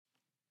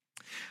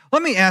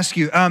Let me ask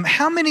you,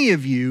 how many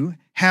of you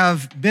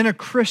have been a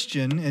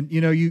Christian and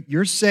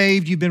you're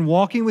saved, you've been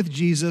walking with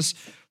Jesus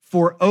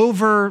for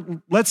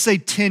over, let's say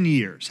 10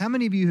 years? How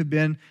many of you have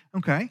been?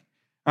 Okay.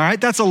 All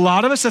right, that's a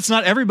lot of us. That's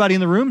not everybody in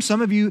the room.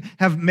 Some of you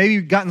have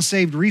maybe gotten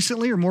saved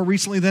recently or more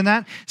recently than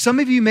that. Some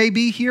of you may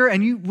be here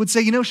and you would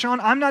say, Sean,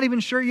 I'm not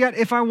even sure yet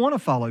if I want to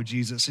follow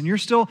Jesus. And you're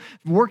still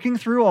working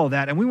through all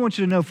that. And we want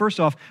you to know, first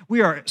off, we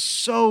are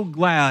so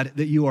glad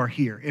that you are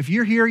here. If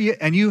you're here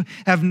and you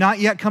have not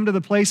yet come to the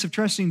place of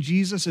trusting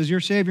Jesus as your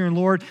Savior and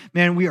Lord,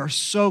 man, we are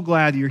so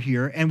glad you're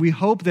here. And we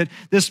hope that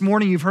this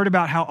morning you've heard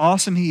about how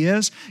awesome He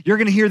is. You're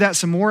going to hear that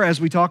some more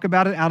as we talk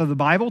about it out of the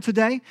Bible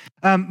today.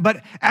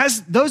 But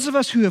as those of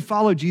us who have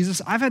followed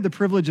Jesus, I've had the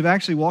privilege of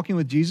actually walking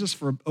with Jesus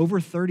for over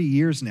 30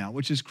 years now,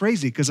 which is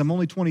crazy because I'm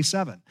only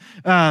 27.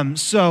 But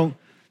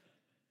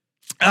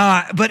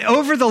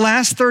over the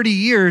last 30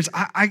 years,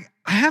 I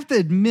have to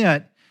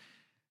admit,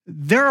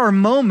 there are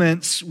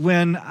moments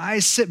when I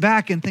sit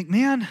back and think,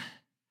 man,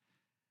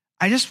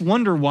 I just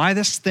wonder why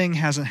this thing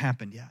hasn't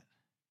happened yet.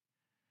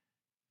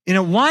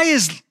 Why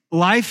is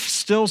life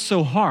still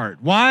so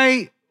hard?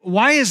 Why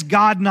has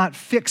God not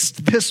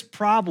fixed this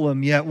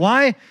problem yet?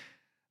 Why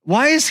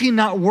has He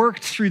not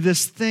worked through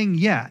this thing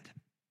yet?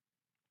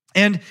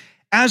 And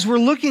as we're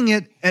looking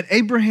at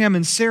Abraham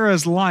and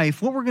Sarah's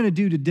life, what we're going to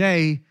do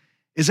today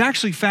is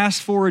actually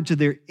fast forward to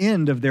their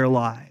end of their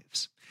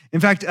lives. In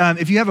fact,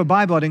 if you have a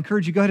Bible, I'd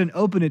encourage you, go ahead and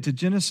open it to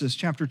Genesis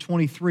chapter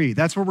 23.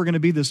 That's where we're going to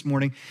be this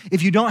morning.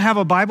 If you don't have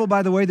a Bible,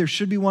 by the way, there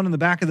should be one in the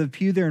back of the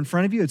pew there in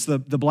front of you. It's the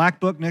black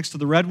book next to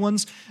the red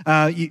ones.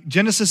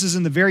 Genesis is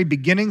in the very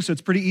beginning, so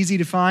it's pretty easy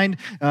to find.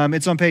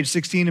 It's on page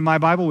 16 in my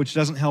Bible, which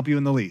doesn't help you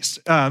in the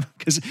least,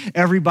 because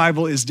every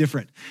Bible is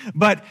different.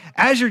 But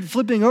as you're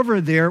flipping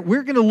over there,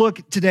 we're going to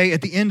look today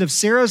at the end of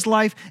Sarah's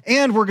life,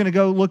 and we're going to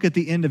go look at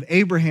the end of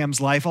Abraham's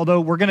life, although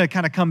we're going to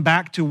kind of come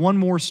back to one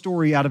more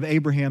story out of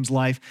Abraham's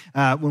life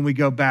when we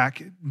go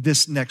back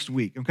this next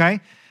week,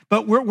 okay?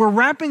 But we're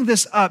wrapping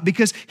this up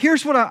because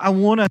here's what I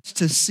want us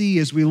to see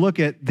as we look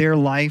at their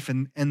life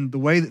and the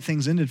way that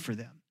things ended for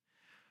them.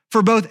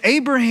 For both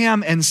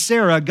Abraham and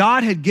Sarah,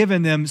 God had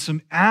given them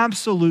some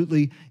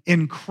absolutely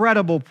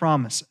incredible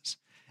promises.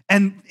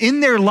 And in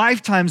their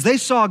lifetimes, they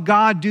saw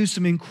God do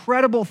some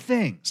incredible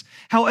things.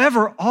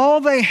 However,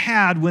 all they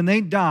had when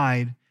they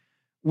died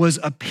was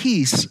a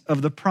piece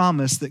of the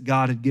promise that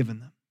God had given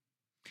them.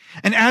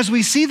 And as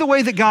we see the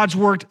way that God's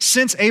worked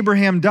since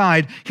Abraham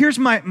died, here's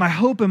my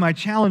hope and my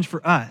challenge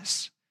for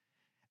us.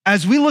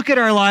 As we look at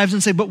our lives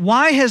and say, but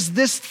why has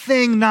this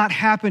thing not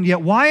happened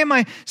yet? Why am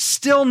I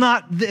still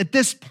not at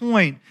this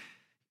point?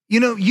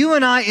 You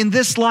and I in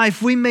this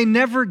life, we may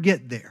never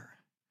get there.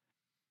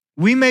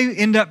 We may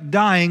end up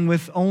dying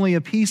with only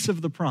a piece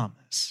of the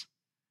promise.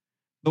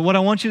 But what I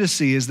want you to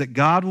see is that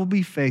God will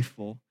be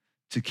faithful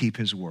to keep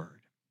His word.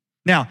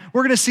 Now,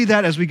 we're going to see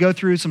that as we go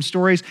through some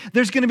stories.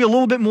 There's going to be a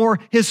little bit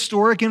more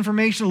historic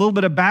information, a little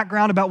bit of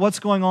background about what's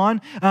going on.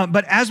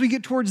 But as we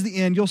get towards the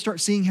end, you'll start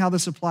seeing how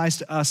this applies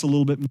to us a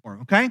little bit more,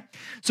 okay?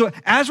 So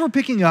as we're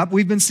picking up,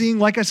 we've been seeing,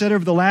 like I said,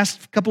 over the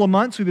last couple of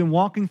months, we've been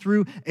walking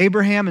through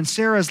Abraham and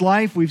Sarah's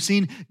life. We've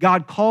seen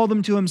God call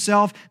them to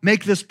Himself,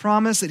 make this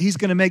promise that He's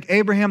going to make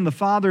Abraham the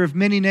father of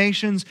many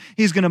nations.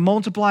 He's going to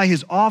multiply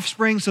his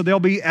offspring so they'll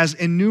be as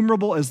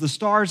innumerable as the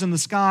stars in the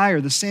sky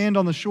or the sand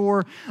on the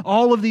shore,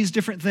 all of these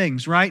different things.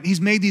 Right? He's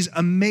made these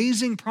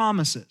amazing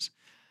promises.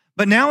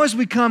 But now as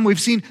we've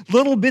seen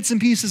little bits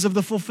and pieces of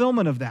the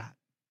fulfillment of that.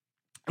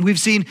 We've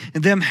seen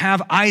them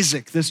have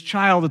Isaac, this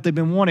child that they've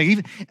been wanting.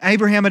 Even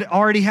Abraham had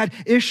already had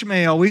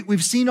Ishmael.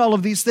 We've seen all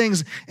of these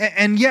things.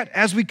 And yet,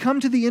 as we come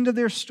to the end of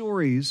their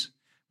stories,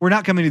 we're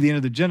not coming to the end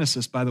of the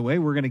Genesis, by the way.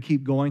 We're going to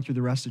keep going through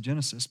the rest of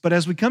Genesis. But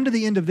as we come to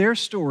the end of their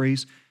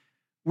stories,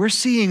 we're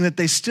seeing that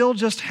they still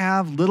just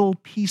have little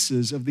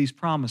pieces of these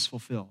promises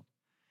fulfilled.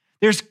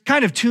 There's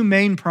kind of two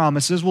main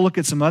promises. We'll look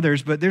at some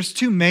others, but there's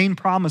two main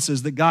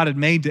promises that God had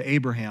made to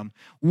Abraham.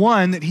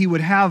 One, that he would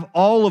have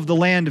all of the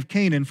land of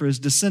Canaan for his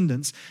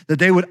descendants, that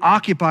they would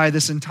occupy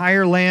this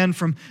entire land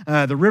from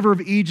the river of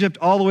Egypt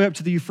all the way up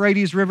to the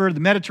Euphrates River, the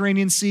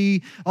Mediterranean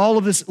Sea, all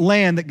of this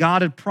land that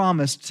God had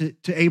promised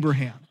to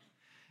Abraham.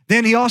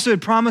 Then he also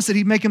had promised that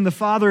he'd make him the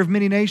father of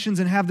many nations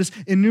and have this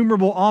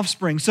innumerable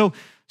offspring. So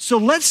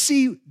let's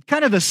see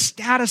kind of the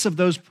status of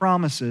those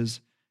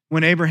promises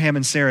when Abraham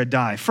and Sarah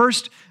die.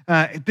 First,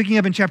 picking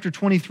up in chapter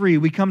 23,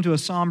 we come to a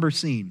somber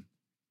scene.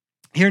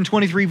 Here in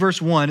 23, verse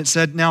 1, it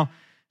said, "Now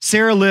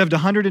Sarah lived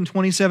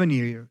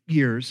 127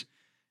 years.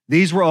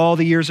 These were all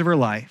the years of her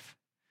life.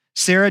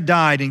 Sarah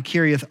died in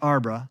Kiriath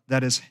Arba,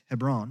 that is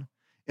Hebron,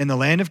 in the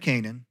land of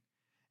Canaan,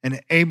 and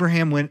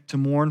Abraham went to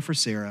mourn for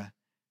Sarah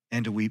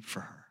and to weep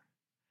for her."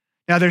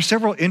 Now, there's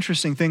several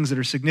interesting things that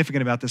are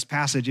significant about this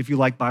passage if you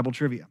like Bible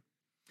trivia.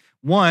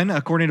 One,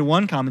 according to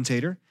one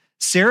commentator,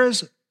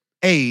 Sarah's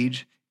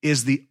age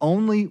is the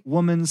only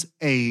woman's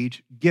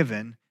age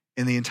given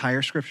in the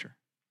entire scripture.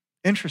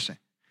 Interesting.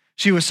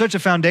 She was such a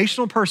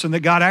foundational person that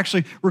God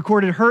actually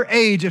recorded her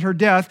age at her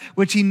death,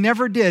 which He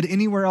never did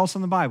anywhere else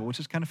in the Bible, which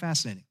is kind of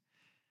fascinating.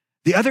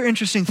 The other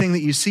interesting thing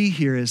that you see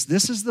here is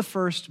this is the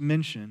first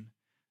mention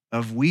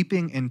of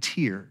weeping and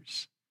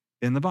tears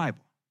in the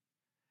Bible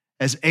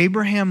as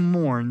Abraham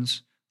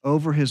mourns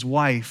over his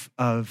wife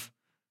of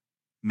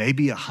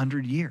maybe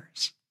 100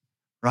 years,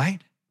 right?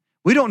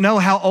 We don't know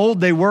how old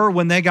they were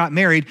when they got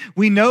married.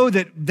 We know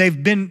that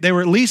they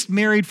were at least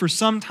married for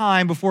some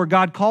time before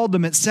God called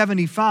them at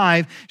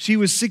 75. She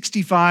was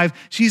 65.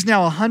 She's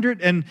now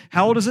 100 and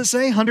how old does it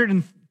say?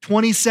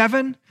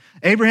 127?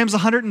 Abraham's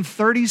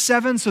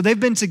 137. So they've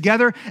been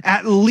together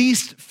at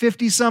least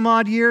 50 some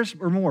odd years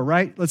or more,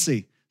 right? Let's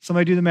see.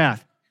 Somebody do the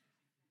math.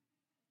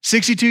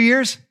 62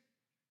 years?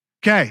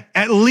 Okay,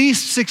 at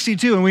least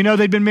 62. And we know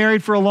they'd been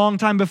married for a long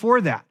time before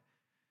that.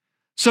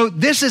 So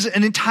this is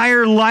an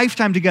entire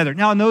lifetime together.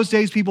 Now, in those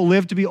days, people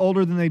lived to be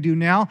older than they do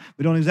now.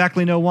 We don't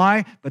exactly know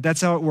why, but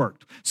that's how it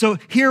worked. So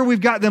here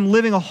we've got them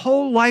living a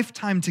whole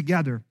lifetime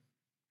together.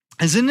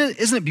 Isn't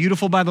it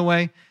beautiful, by the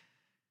way?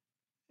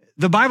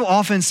 The Bible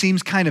often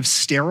seems kind of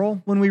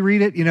sterile when we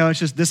read it. You know, it's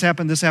just this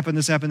happened, this happened,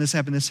 this happened, this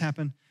happened, this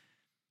happened.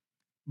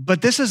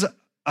 But this is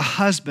a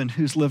husband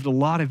who's lived a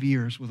lot of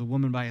years with a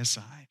woman by his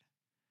side.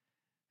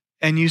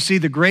 And you see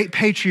the great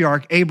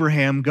patriarch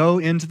Abraham go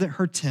into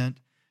her tent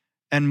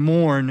and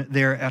mourn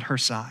there at her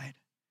side.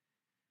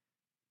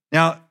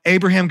 Now,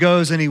 Abraham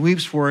goes and he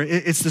weeps for her.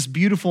 It's this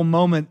beautiful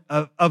moment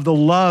of the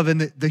love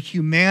and the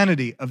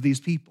humanity of these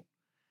people,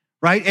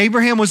 right?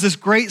 Abraham was this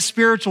great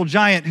spiritual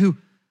giant who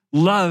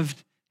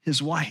loved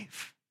his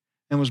wife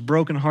and was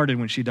brokenhearted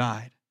when she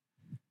died.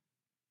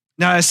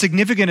 Now, as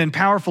significant and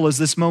powerful as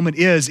this moment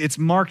is, it's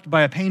marked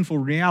by a painful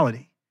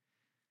reality.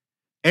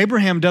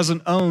 Abraham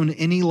doesn't own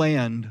any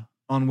land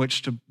on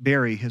which to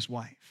bury his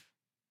wife.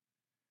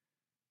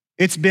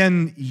 It's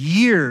been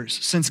years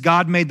since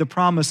God made the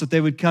promise that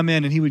they would come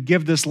in and he would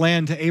give this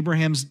land to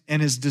Abraham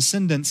and his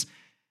descendants,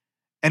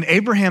 and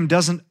Abraham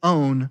doesn't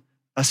own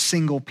a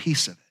single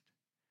piece of it.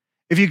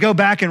 If you go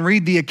back and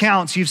read the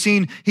accounts, you've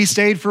seen he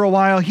stayed for a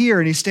while here,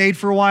 and he stayed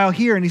for a while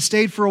here, and he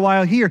stayed for a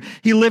while here.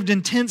 He lived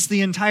in tents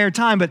the entire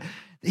time, but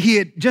he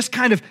had just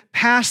kind of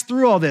passed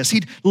through all this.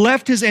 He'd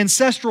left his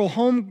ancestral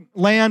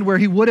homeland where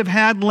he would have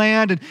had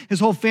land and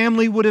his whole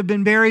family would have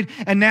been buried.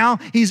 And now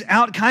he's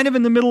out kind of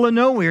in the middle of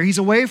nowhere. He's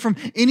away from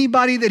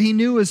anybody that he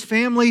knew as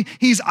family.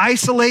 He's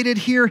isolated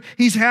here.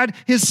 He's had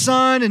his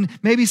son and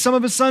maybe some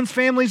of his son's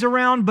family's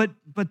around,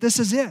 but this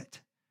is it.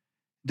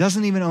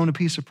 Doesn't even own a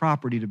piece of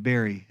property to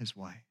bury his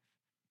wife.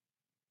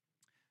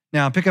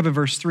 Now, pick up in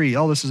verse 3.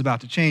 All this is about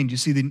to change. You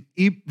see,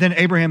 then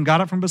Abraham got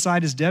up from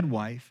beside his dead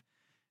wife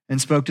and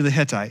spoke to the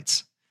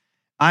Hittites.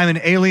 I am an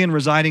alien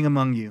residing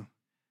among you.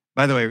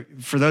 By the way,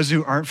 for those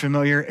who aren't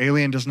familiar,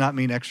 alien does not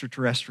mean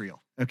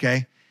extraterrestrial,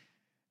 okay?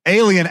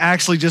 Alien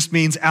actually just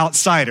means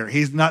outsider.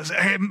 He's not,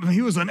 hey,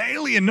 he was an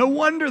alien. No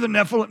wonder the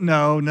Nephilim.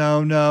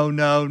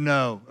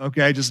 No.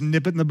 Okay, just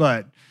nip it in the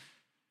bud.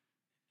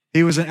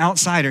 He was an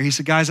outsider. He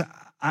said, guys,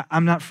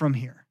 I'm not from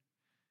here.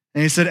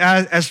 And he said,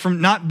 as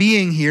from not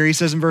being here, he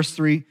says in verse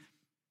 4,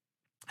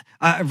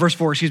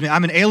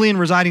 I'm an alien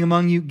residing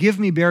among you. Give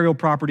me burial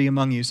property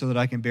among you so that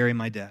I can bury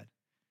my dead.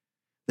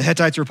 The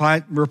Hittites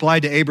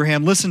replied to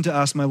Abraham, listen to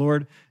us, my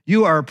Lord.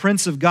 You are a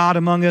prince of God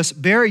among us.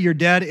 Bury your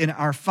dead in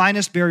our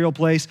finest burial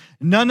place.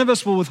 None of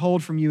us will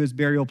withhold from you his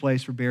burial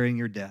place for burying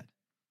your dead.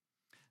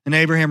 And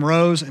Abraham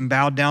rose and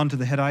bowed down to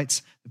the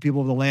Hittites, the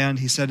people of the land.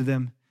 He said to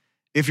them,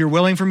 if you're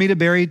willing for me to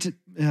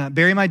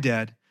bury my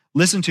dead,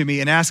 listen to me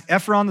and ask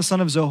Ephron, the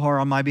son of Zohar,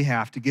 on my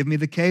behalf to give me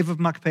the cave of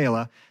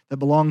Machpelah that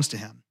belongs to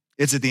him.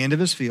 It's at the end of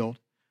his field.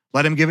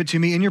 Let him give it to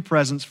me in your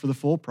presence for the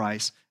full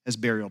price as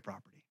burial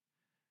property.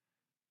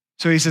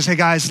 So he says, hey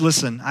guys,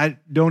 listen, I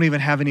don't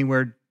even have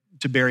anywhere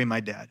to bury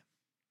my dead.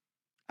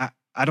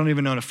 I don't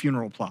even own a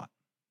funeral plot.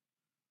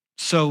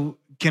 So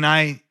can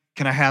I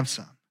have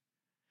some?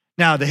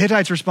 Now the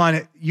Hittites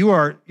respond,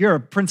 you're a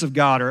prince of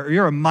God, or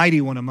you're a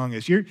mighty one among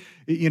us. You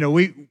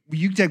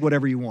can take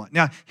whatever you want.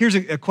 Now here's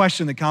a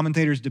question that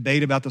commentators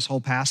debate about this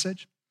whole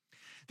passage.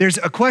 There's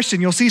a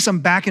question, you'll see some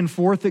back and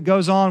forth that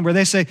goes on where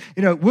they say,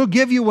 we'll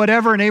give you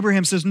whatever. And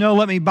Abraham says, no,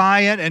 let me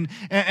buy it.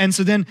 And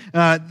so then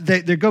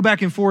they go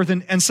back and forth.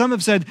 And some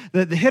have said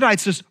that the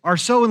Hittites just are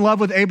so in love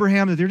with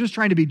Abraham that they're just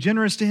trying to be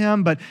generous to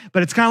him. But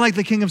it's kind of like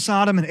the king of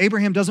Sodom, and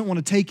Abraham doesn't want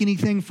to take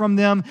anything from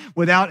them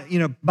without,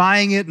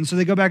 buying it. And so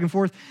they go back and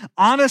forth.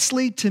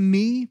 Honestly, to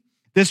me,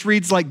 this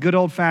reads like good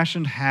old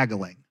fashioned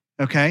haggling.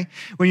 Okay?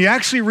 When you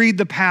actually read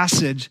the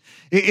passage,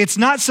 it's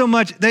not so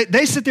much,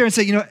 they sit there and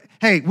say,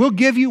 hey, we'll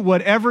give you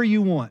whatever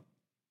you want.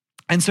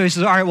 And so he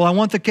says, all right, well, I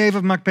want the cave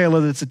of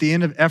Machpelah that's at the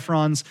end of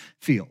Ephron's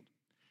field.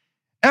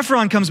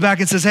 Ephron comes back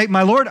and says, hey,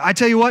 my Lord, I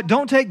tell you what,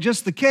 don't take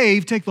just the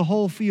cave, take the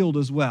whole field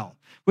as well,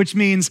 which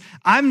means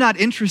I'm not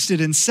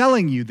interested in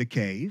selling you the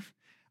cave.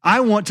 I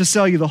want to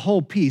sell you the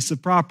whole piece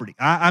of property.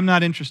 I'm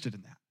not interested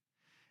in that.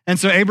 And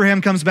so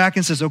Abraham comes back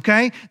and says,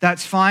 okay,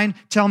 that's fine.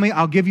 Tell me,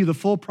 I'll give you the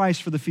full price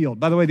for the field.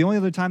 By the way, the only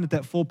other time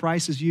that full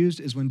price is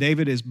used is when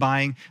David is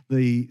buying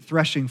the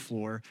threshing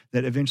floor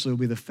that eventually will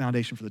be the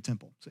foundation for the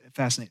temple. So,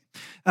 fascinating.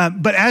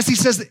 But as he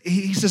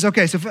says,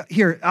 okay, so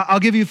here, I'll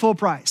give you full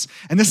price.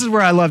 And this is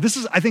where I love, this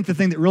is, I think, the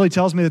thing that really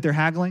tells me that they're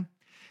haggling.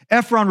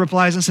 Ephron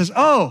replies and says,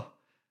 oh,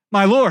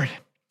 my Lord,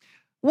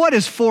 what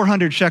is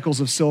 400 shekels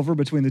of silver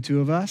between the two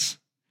of us?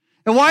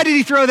 And why did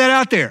he throw that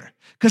out there?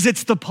 Because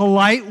it's the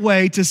polite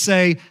way to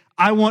say,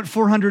 I want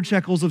 400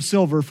 shekels of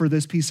silver for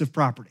this piece of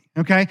property,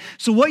 okay?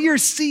 So what you're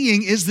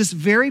seeing is this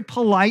very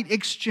polite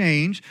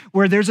exchange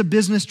where there's a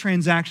business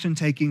transaction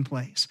taking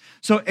place.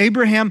 So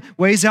Abraham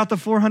weighs out the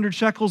 400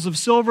 shekels of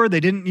silver. They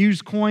didn't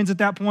use coins at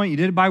that point. You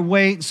did it by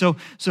weight. So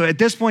at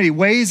this point, he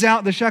weighs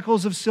out the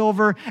shekels of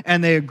silver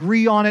and they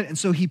agree on it. And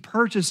so he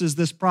purchases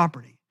this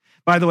property.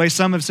 By the way,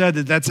 some have said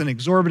that that's an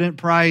exorbitant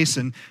price,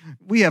 and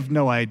we have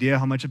no idea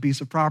how much a piece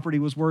of property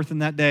was worth in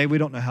that day. We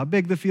don't know how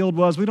big the field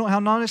was. We don't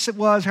know how honest it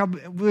was.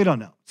 We don't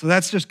know. So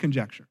that's just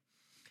conjecture.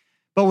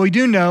 But what we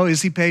do know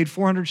is he paid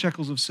 400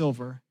 shekels of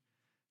silver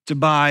to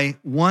buy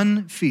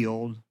one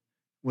field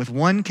with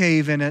one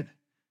cave in it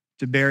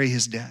to bury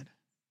his dead.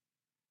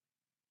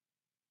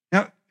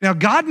 Now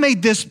God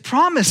made this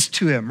promise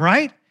to him,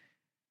 right?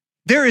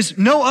 There is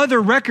no other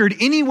record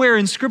anywhere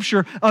in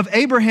Scripture of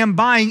Abraham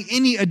buying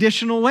any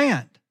additional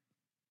land.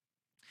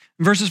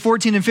 In verses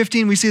 14 and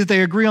 15, we see that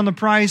they agree on the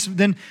price.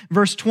 Then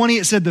verse 20,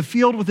 it said, the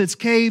field with its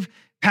cave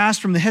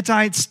passed from the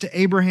Hittites to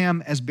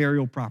Abraham as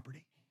burial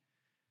property.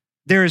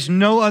 There is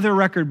no other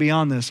record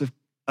beyond this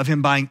of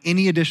him buying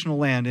any additional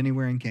land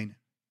anywhere in Canaan.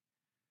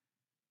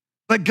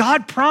 But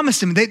God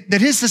promised him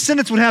that his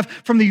descendants would have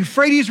from the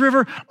Euphrates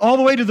River all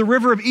the way to the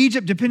river of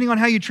Egypt, depending on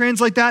how you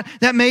translate that.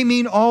 That may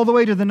mean all the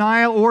way to the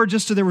Nile or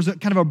just to there was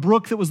kind of a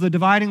brook that was the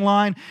dividing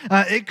line.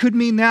 It could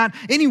mean that.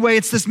 Anyway,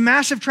 it's this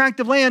massive tract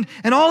of land,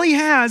 and all he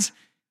has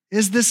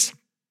is this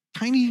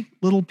tiny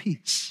little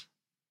piece.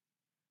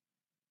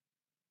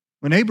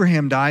 When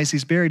Abraham dies,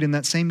 he's buried in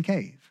that same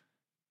cave.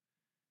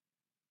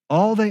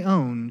 All they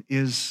own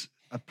is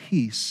a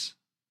piece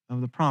of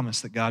the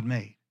promise that God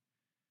made.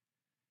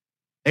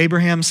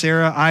 Abraham,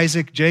 Sarah,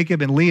 Isaac, Jacob,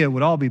 and Leah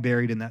would all be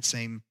buried in that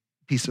same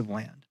piece of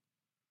land.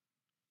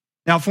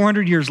 Now,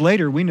 400 years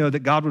later, we know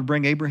that God would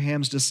bring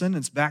Abraham's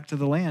descendants back to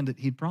the land that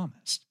he'd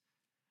promised.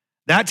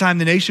 That time,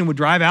 the nation would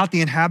drive out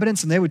the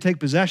inhabitants and they would take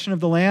possession of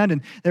the land,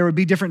 and there would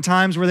be different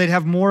times where they'd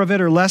have more of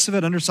it or less of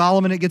it. Under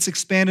Solomon, it gets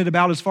expanded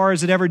about as far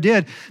as it ever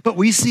did. But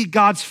we see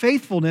God's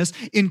faithfulness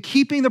in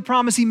keeping the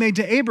promise he made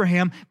to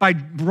Abraham by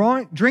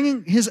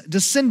bringing his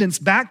descendants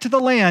back to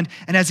the land.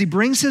 And as he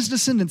brings his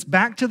descendants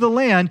back to the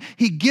land,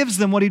 he gives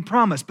them what he'd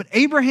promised. But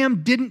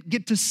Abraham didn't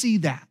get to see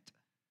that.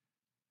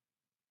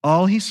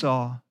 All he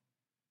saw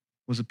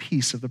was a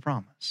piece of the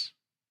promise.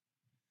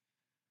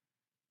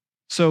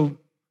 So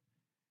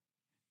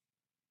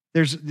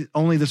there's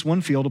only this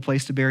one field, a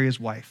place to bury his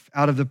wife.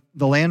 Out of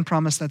the land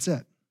promise, that's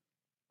it.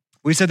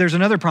 We said there's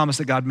another promise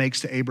that God makes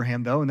to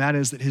Abraham, though, and that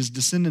is that his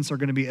descendants are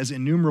going to be as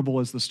innumerable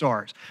as the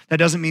stars. That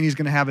doesn't mean he's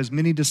going to have as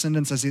many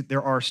descendants as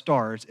there are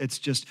stars. It's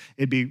just,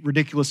 it'd be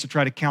ridiculous to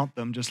try to count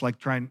them, just like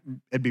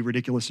it'd be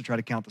ridiculous to try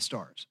to count the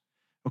stars,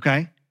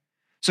 okay?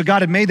 So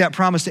God had made that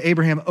promise to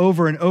Abraham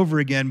over and over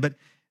again, but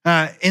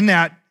in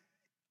that,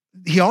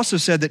 he also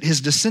said that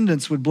his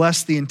descendants would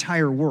bless the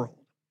entire world.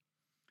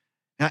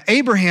 Now,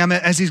 Abraham,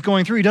 as he's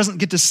going through, he doesn't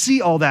get to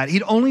see all that.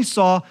 He only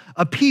saw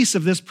a piece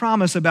of this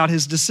promise about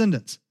his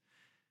descendants.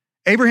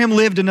 Abraham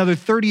lived another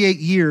 38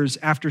 years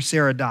after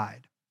Sarah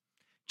died.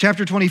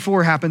 Chapter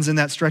 24 happens in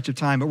that stretch of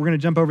time, but we're going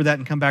to jump over that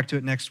and come back to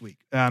it next week.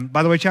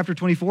 By the way, chapter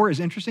 24 is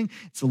interesting.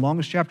 It's the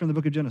longest chapter in the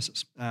book of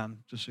Genesis,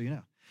 just so you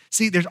know.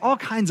 See, there's all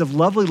kinds of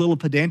lovely little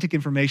pedantic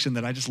information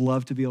that I just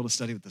love to be able to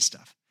study with this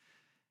stuff.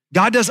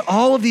 God does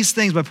all of these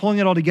things by pulling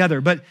it all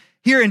together. But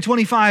here in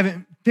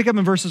 25, pick up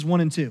in verses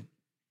 1 and 2.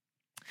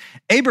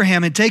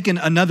 Abraham had taken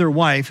another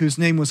wife whose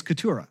name was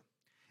Keturah,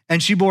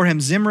 and she bore him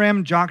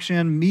Zimram,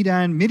 Jokshan,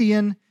 Medan,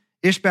 Midian,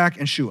 Ishbak,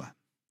 and Shua.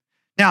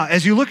 Now,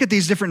 as you look at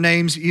these different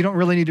names, you don't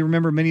really need to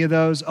remember many of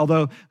those,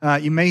 although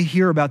you may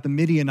hear about the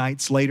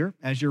Midianites later.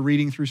 As you're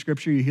reading through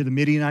Scripture, you hear the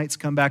Midianites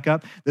come back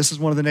up. This is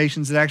one of the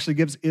nations that actually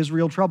gives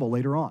Israel trouble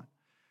later on.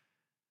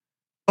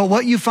 But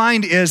what you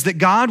find is that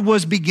God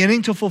was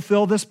beginning to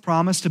fulfill this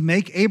promise to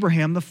make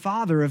Abraham the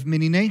father of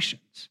many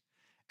nations.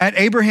 At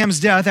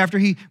Abraham's death, after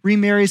he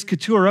remarries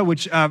Keturah,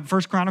 which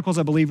First Chronicles,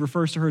 I believe,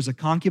 refers to her as a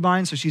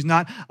concubine, so she's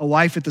not a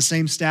wife at the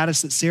same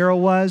status that Sarah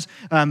was.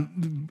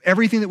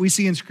 Everything that we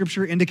see in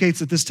Scripture indicates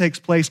that this takes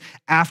place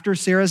after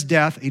Sarah's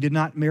death. He did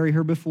not marry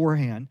her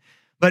beforehand.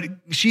 But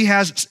she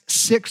has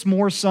 6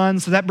 more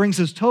sons, so that brings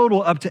his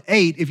total up to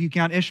 8 if you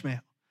count Ishmael.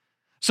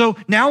 So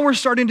now we're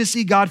starting to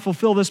see God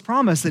fulfill this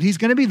promise that he's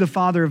going to be the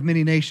father of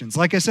many nations.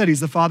 Like I said, he's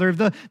the father of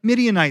the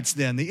Midianites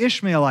then, the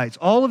Ishmaelites,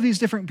 all of these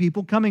different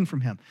people coming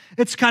from him.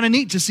 It's kind of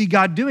neat to see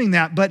God doing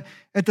that, but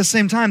at the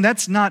same time,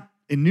 that's not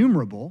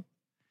innumerable.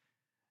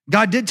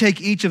 God did take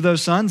each of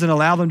those sons and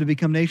allow them to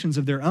become nations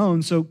of their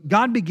own, so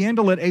God began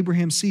to let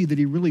Abraham see that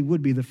he really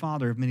would be the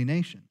father of many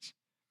nations.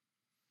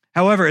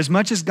 However, as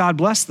much as God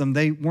blessed them,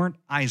 they weren't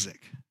Isaac,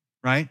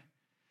 right?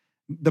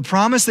 The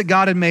promise that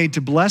God had made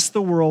to bless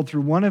the world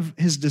through one of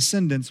his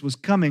descendants was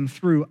coming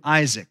through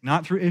Isaac,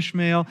 not through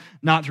Ishmael,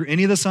 not through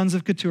any of the sons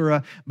of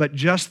Keturah, but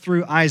just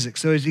through Isaac.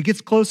 So as he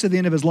gets close to the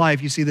end of his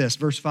life, you see this,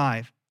 verse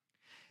 5.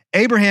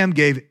 Abraham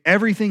gave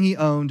everything he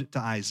owned to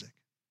Isaac.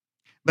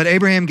 But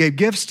Abraham gave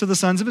gifts to the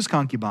sons of his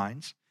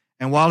concubines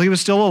And while he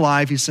was still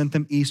alive, he sent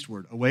them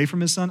eastward, away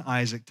from his son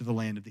Isaac to the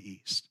land of the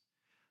east.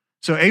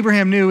 So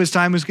Abraham knew his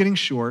time was getting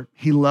short.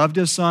 He loved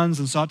his sons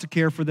and sought to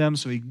care for them,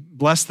 so he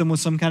blessed them with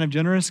some kind of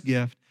generous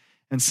gift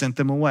and sent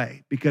them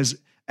away. Because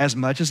as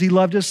much as he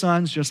loved his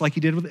sons, just like he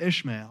did with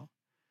Ishmael,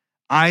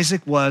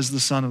 Isaac was the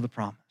son of the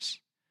promise.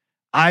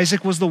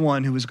 Isaac was the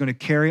one who was going to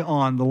carry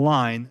on the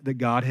line that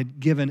God had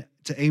given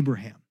to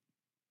Abraham.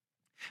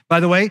 By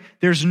the way,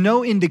 there's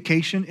no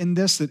indication in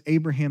this that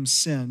Abraham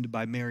sinned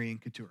by marrying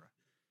Keturah.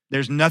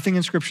 There's nothing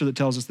in Scripture that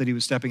tells us that he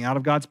was stepping out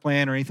of God's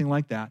plan or anything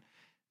like that.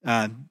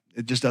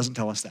 It just doesn't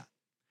tell us that.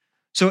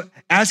 So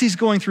as he's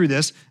going through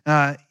this,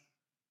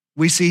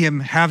 we see him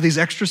have these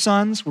extra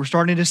sons. We're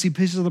starting to see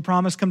pieces of the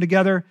promise come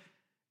together.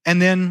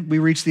 And then we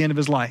reach the end of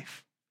his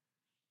life.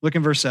 Look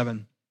in verse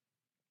 7.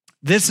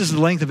 This is the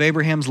length of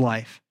Abraham's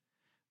life,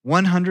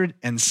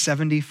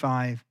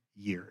 175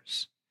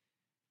 years.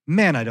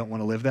 Man, I don't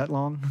want to live that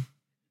long.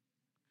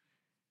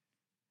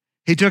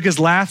 He took his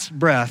last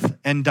breath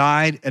and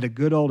died at a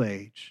good old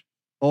age,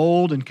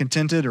 old and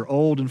contented or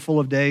old and full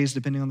of days,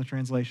 depending on the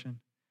translation.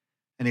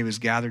 And he was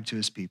gathered to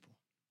his people.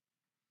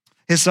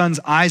 His sons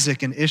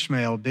Isaac and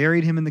Ishmael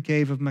buried him in the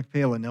cave of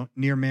Machpelah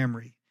near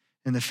Mamre,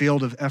 in the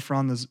field of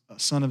Ephron, the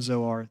son of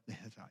Zohar the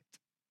Hittite.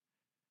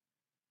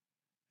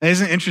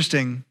 Isn't it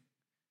interesting?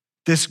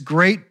 This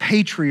great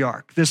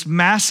patriarch, this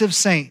massive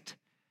saint,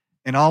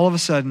 and all of a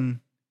sudden,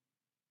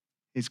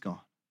 he's gone.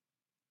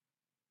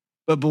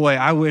 But boy,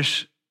 I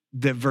wish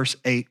that verse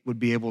 8 would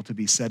be able to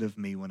be said of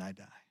me when I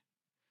die.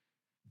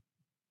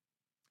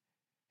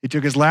 He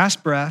took his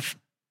last breath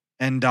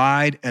and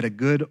died at a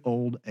good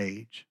old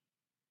age,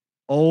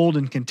 old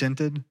and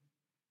contented,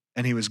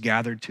 and he was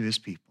gathered to his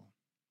people.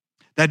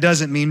 That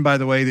doesn't mean, by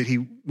the way, that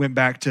he went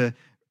back to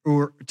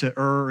Ur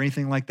or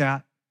anything like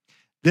that.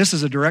 This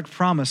is a direct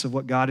promise of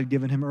what God had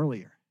given him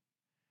earlier.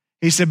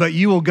 He said, but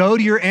you will go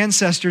to your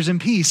ancestors in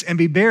peace and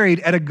be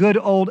buried at a good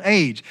old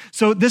age.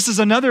 So this is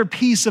another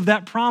piece of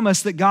that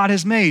promise that God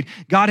has made.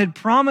 God had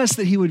promised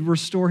that he would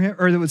restore him,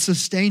 or that would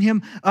sustain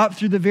him up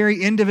through the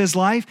very end of his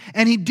life,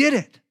 and he did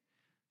it.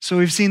 So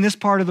we've seen this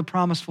part of the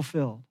promise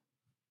fulfilled.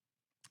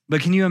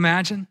 But can you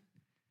imagine?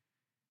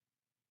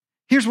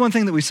 Here's one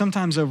thing that we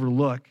sometimes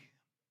overlook.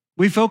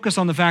 We focus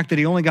on the fact that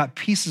he only got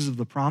pieces of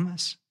the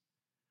promise.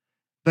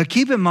 But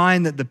keep in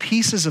mind that the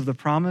pieces of the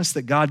promise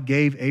that God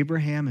gave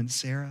Abraham and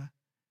Sarah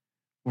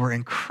were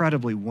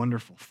incredibly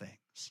wonderful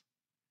things.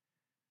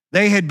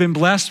 They had been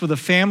blessed with a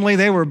family.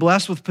 They were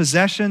blessed with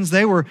possessions.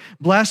 They were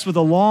blessed with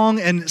a long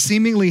and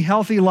seemingly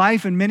healthy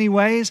life in many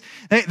ways.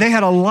 They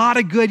had a lot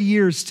of good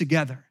years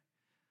together.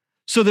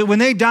 So that when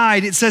they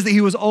died, it says that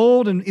he was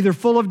old and either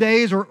full of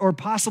days or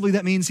possibly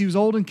that means he was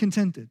old and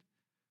contented.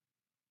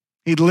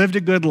 He'd lived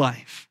a good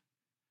life.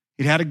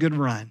 He'd had a good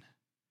run.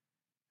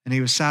 And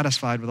he was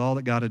satisfied with all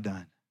that God had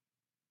done.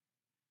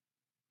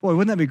 Boy,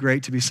 wouldn't that be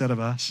great to be said of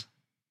us?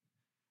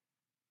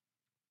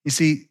 You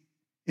see,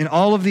 in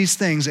all of these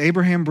things,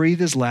 Abraham breathed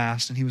his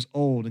last and he was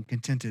old and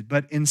contented.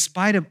 But in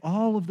spite of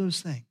all of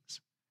those things,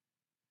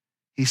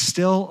 he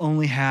still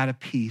only had a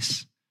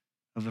piece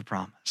of the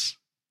promise.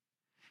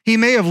 He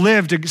may have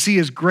lived to see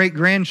his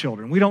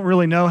great-grandchildren. We don't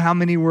really know how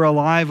many were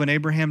alive when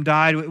Abraham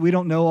died. We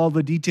don't know all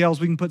the details.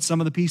 We can put some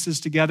of the pieces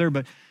together,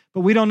 but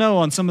we don't know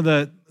on some of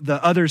the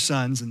other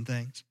sons and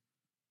things.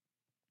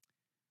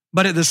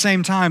 But at the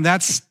same time,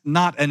 that's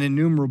not an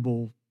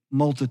innumerable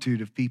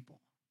multitude of people.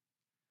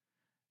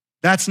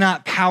 That's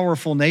not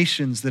powerful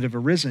nations that have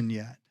arisen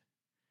yet.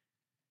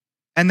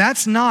 And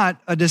that's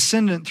not a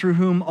descendant through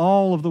whom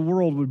all of the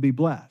world would be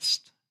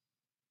blessed.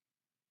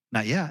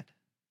 Not yet.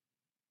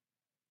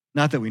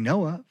 Not that we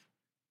know of.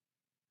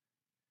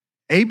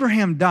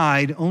 Abraham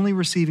died only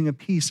receiving a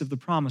piece of the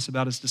promise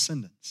about his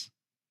descendants.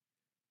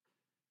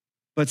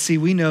 But see,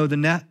 we know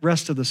the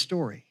rest of the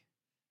story.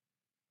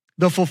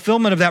 The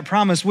fulfillment of that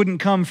promise wouldn't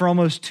come for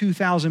almost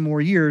 2,000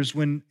 more years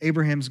when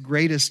Abraham's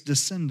greatest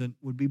descendant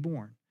would be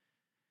born.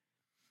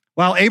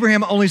 While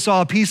Abraham only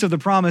saw a piece of the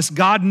promise,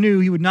 God knew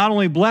he would not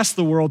only bless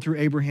the world through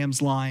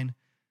Abraham's line,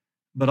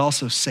 but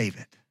also save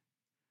it.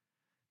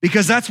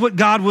 Because that's what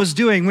God was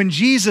doing. When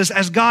Jesus,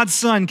 as God's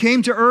son,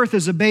 came to earth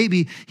as a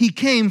baby, he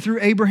came through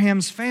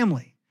Abraham's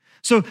family.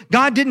 So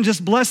God didn't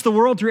just bless the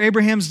world through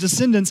Abraham's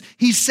descendants,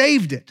 he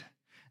saved it.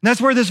 And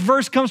that's where this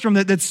verse comes from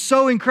that's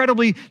so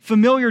incredibly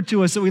familiar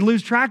to us that we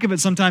lose track of it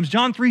sometimes.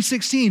 John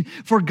 3:16,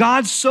 for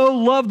God so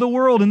loved the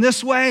world in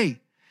this way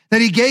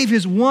that he gave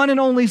his one and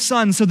only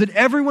son so that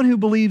everyone who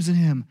believes in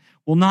him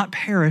will not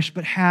perish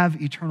but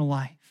have eternal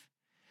life.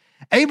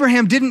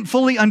 Abraham didn't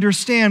fully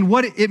understand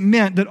what it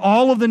meant that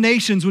all of the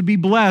nations would be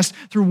blessed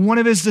through one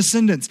of his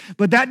descendants.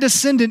 But that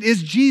descendant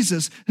is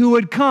Jesus, who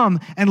would come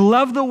and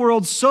love the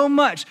world so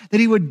much that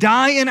he would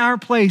die in our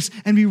place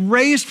and be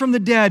raised from the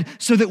dead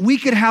so that we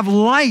could have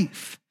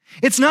life.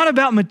 It's not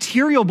about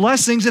material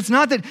blessings. It's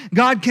not that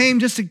God came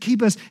just to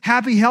keep us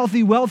happy,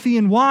 healthy, wealthy,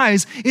 and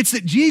wise. It's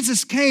that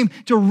Jesus came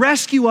to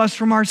rescue us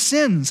from our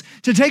sins,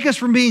 to take us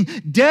from being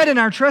dead in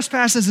our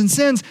trespasses and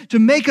sins, to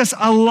make us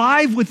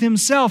alive with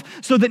himself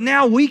so that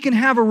now we can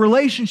have a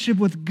relationship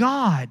with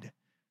God.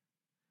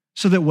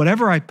 so that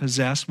whatever I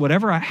possess,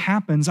 whatever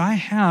happens, I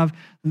have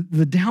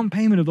the down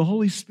payment of the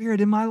Holy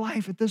Spirit in my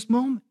life at this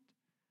moment.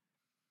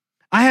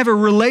 I have a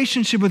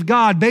relationship with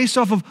God based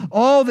off of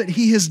all that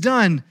he has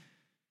done.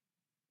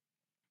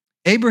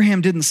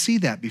 Abraham didn't see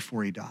that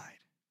before he died.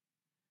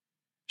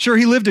 Sure,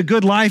 he lived a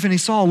good life and he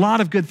saw a lot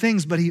of good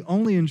things, but he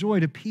only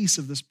enjoyed a piece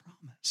of this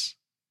promise.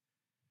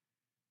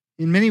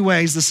 In many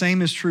ways, the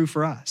same is true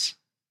for us.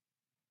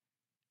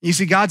 You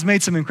see, God's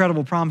made some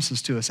incredible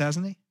promises to us,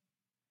 hasn't he?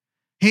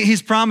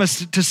 He's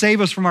promised to save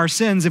us from our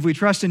sins if we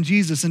trust in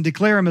Jesus and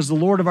declare him as the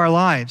Lord of our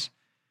lives.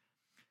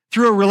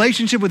 Through a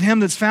relationship with him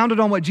that's founded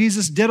on what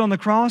Jesus did on the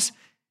cross,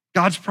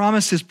 God's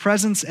promised his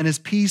presence and his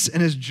peace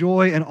and his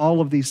joy and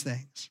all of these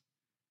things.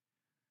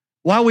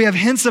 While we have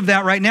hints of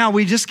that right now,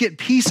 we just get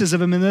pieces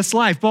of him in this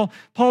life.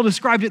 Paul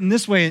described it in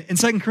this way in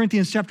 2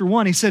 Corinthians chapter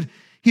 1. He said,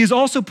 he has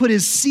also put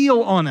his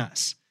seal on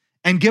us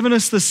and given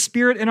us the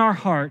Spirit in our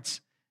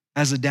hearts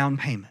as a down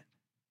payment.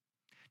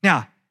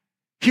 Now,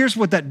 here's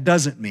what that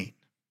doesn't mean.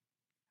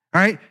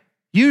 All right?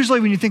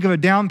 Usually when you think of a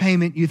down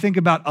payment, you think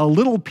about a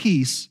little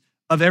piece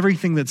of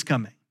everything that's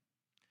coming.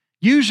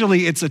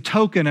 Usually it's a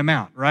token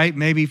amount, right?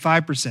 Maybe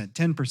 5%,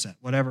 10%,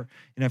 whatever.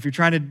 If you're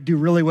trying to do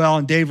really well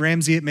and Dave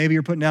Ramsey it, maybe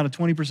you're putting down a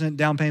 20%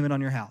 down payment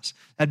on your house.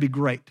 That'd be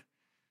great.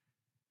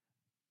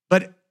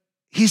 But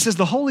he says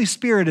the Holy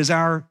Spirit is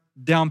our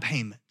down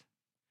payment.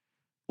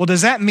 Well,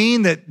 does that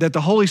mean that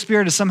the Holy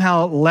Spirit is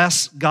somehow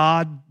less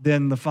God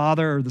than the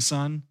Father or the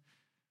Son?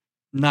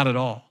 Not at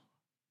all.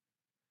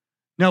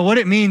 No, what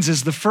it means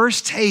is the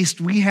first taste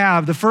we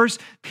have, the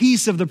first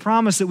piece of the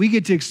promise that we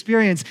get to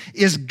experience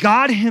is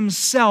God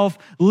himself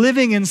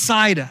living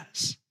inside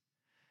us.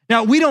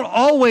 Now, we don't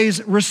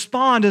always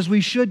respond as we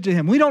should to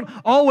him. We don't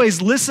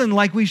always listen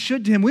like we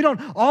should to him. We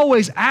don't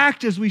always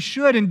act as we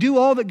should and do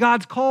all that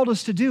God's called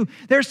us to do.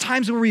 There's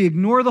times where we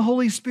ignore the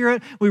Holy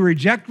Spirit. We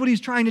reject what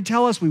he's trying to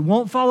tell us. We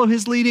won't follow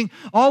his leading.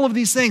 All of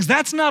these things.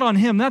 That's not on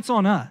him. That's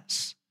on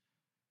us.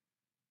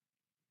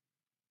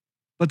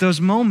 But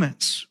those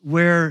moments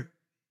where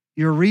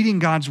you're reading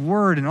God's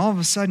word and all of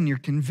a sudden you're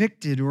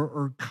convicted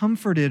or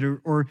comforted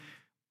or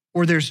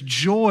there's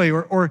joy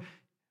or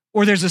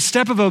there's a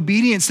step of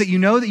obedience that you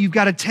know that you've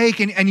got to take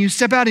and you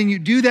step out and you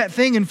do that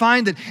thing and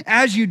find that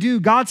as you do,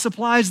 God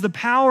supplies the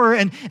power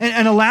and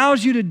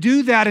allows you to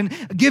do that and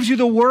gives you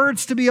the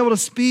words to be able to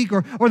speak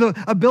or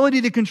the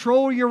ability to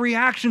control your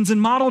reactions and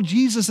model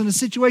Jesus in a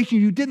situation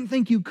you didn't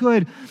think you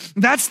could.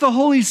 That's the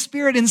Holy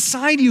Spirit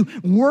inside you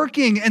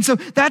working. And so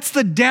that's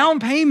the down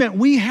payment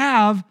we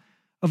have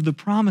of the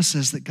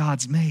promises that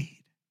God's made.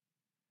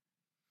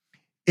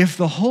 If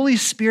the Holy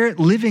Spirit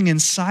living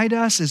inside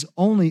us is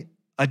only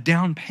a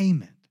down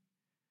payment,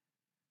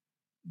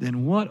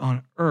 then what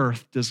on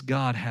earth does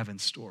God have in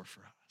store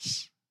for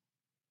us?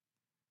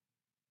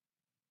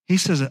 He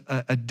says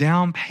a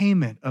down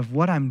payment of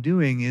what I'm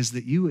doing is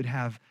that you would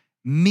have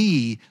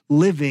me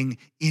living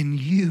in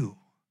you.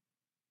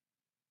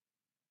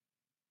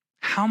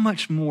 How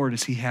much more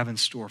does he have in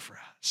store for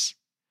us?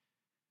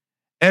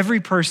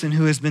 Every person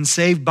who has been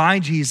saved by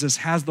Jesus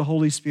has the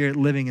Holy Spirit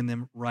living in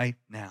them right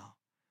now.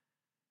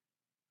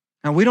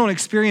 Now, we don't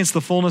experience the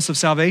fullness of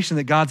salvation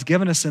that God's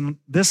given us in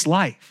this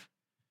life.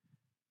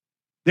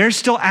 There's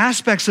still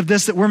aspects of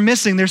this that we're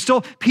missing. There's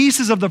still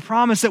pieces of the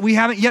promise that we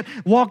haven't yet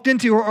walked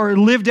into or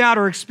lived out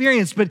or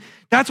experienced. But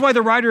that's why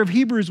the writer of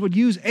Hebrews would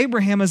use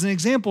Abraham as an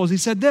example, as he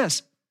said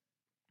this.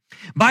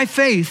 By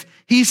faith,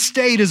 he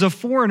stayed as a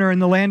foreigner in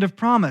the land of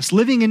promise,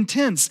 living in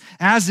tents,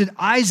 as did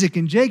Isaac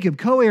and Jacob,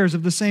 co-heirs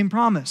of the same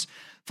promise.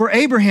 For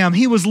Abraham,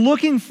 he was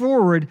looking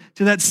forward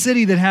to that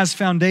city that has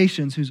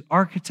foundations, whose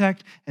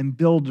architect and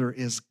builder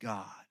is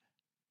God.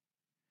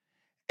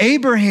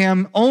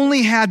 Abraham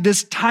only had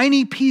this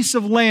tiny piece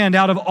of land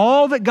out of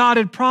all that God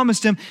had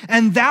promised him,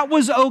 and that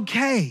was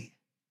okay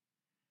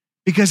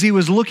because he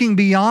was looking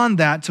beyond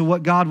that to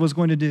what God was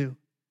going to do.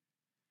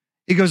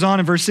 He goes on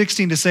in verse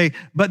 16 to say,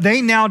 but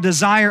they now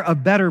desire a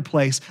better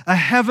place, a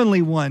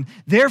heavenly one.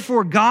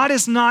 Therefore, God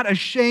is not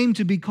ashamed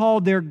to be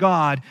called their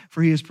God,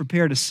 for he has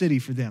prepared a city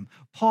for them.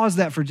 Pause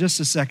that for just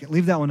a second.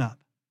 Leave that one up.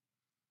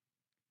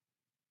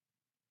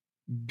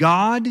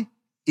 God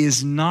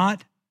is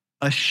not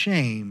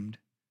ashamed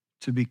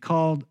to be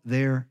called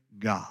their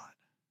God.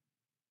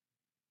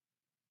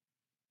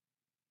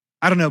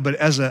 I don't know, but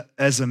as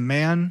a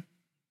man,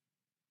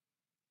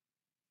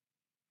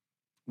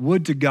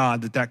 would to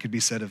God that could be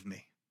said of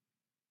me.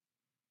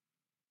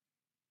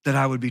 That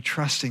I would be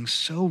trusting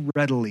so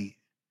readily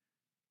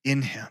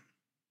in him,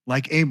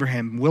 like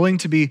Abraham, willing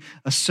to be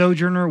a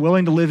sojourner,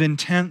 willing to live in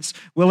tents,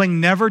 willing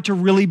never to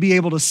really be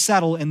able to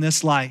settle in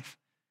this life.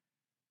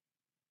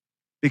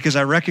 Because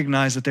I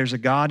recognize that there's a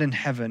God in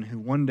heaven who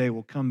one day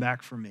will come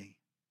back for me.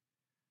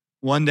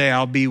 One day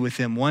I'll be with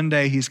him. One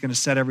day he's going to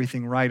set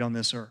everything right on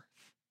this earth.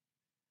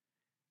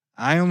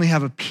 I only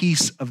have a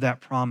piece of that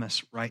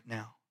promise right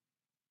now.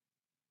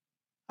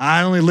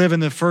 I only live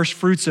in the first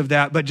fruits of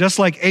that. But just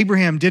like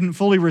Abraham didn't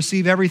fully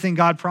receive everything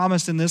God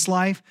promised in this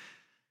life,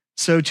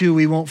 so too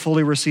we won't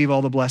fully receive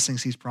all the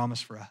blessings he's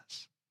promised for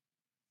us.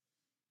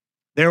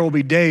 There will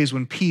be days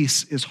when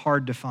peace is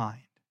hard to find.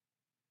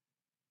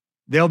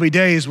 There'll be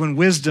days when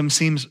wisdom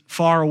seems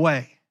far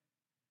away.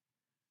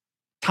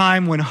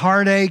 Time when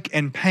heartache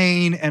and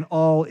pain and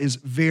all is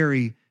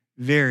very,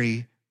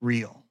 very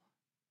real.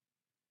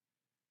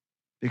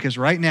 Because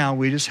right now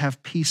we just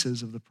have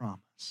pieces of the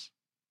promise.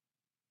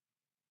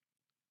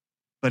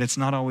 But it's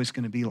not always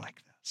going to be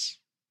like this.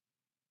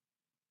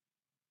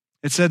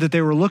 It said that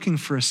they were looking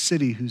for a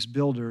city whose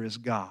builder is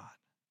God.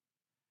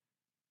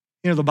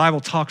 You know, the Bible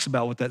talks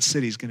about what that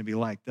city is going to be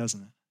like,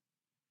 doesn't it?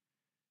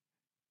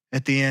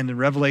 At the end, in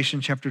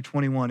Revelation chapter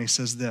 21, he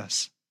says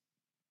this,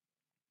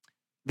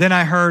 "Then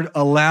I heard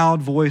a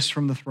loud voice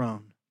from the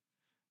throne.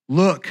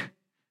 Look,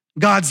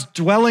 God's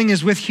dwelling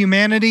is with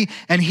humanity,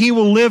 and he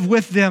will live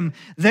with them.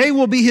 They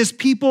will be his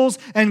peoples,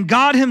 and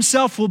God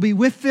himself will be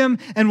with them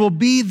and will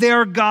be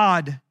their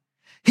God.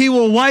 He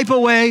will wipe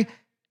away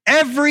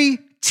every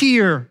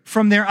tear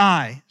from their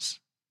eyes.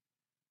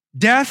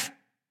 Death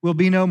will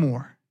be no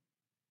more.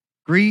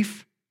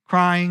 Grief,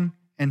 crying,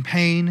 and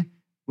pain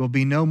will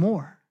be no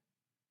more,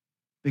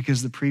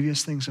 because the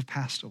previous things have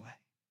passed away."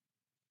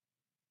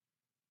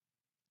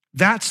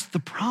 That's the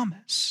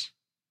promise.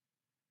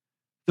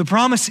 The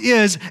promise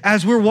is,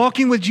 as we're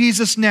walking with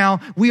Jesus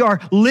now, we are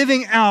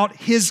living out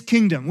his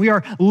kingdom. We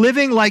are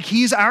living like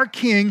he's our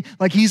king,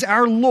 like he's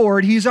our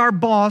Lord, he's our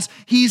boss,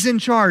 he's in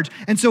charge.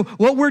 And so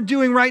what we're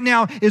doing right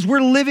now is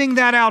we're living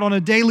that out on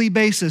a daily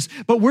basis.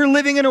 But we're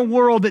living in a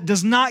world that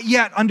does not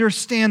yet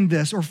understand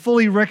this or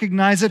fully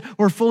recognize it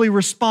or fully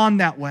respond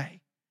that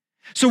way.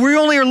 So we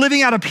only are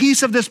living out a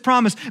piece of this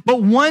promise.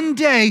 But one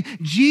day,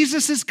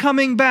 Jesus is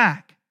coming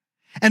back.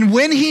 And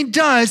when he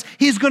does,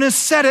 he's going to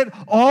set it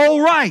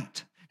all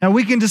right. Now,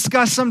 we can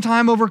discuss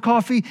sometime over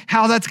coffee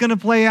how that's going to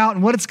play out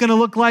and what it's going to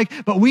look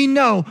like, but we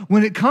know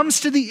when it comes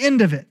to the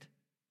end of it,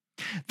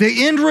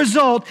 the end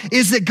result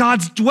is that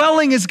God's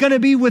dwelling is going to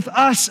be with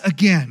us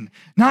again.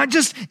 Not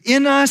just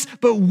in us,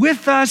 but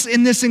with us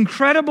in this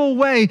incredible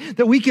way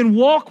that we can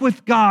walk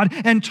with God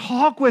and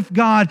talk with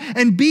God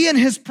and be in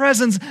his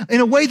presence in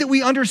a way that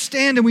we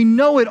understand and we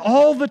know it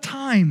all the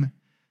time.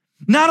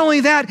 Not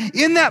only that,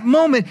 in that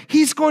moment,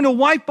 he's going to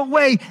wipe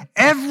away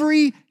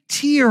every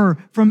tear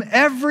from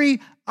every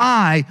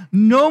eye.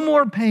 No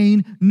more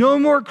pain, no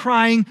more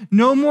crying,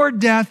 no more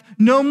death,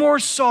 no more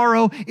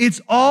sorrow. It's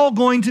all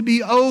going to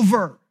be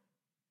over.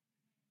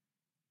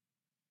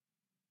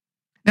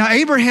 Now,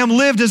 Abraham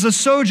lived as a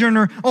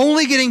sojourner,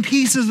 only getting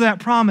pieces of that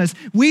promise.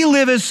 We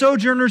live as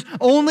sojourners,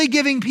 only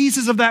giving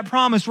pieces of that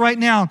promise right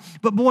now.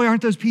 But boy,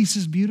 aren't those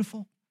pieces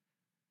beautiful?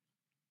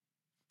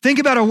 Think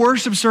about a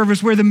worship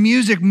service where the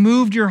music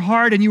moved your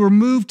heart and you were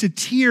moved to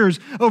tears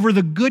over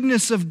the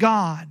goodness of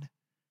God.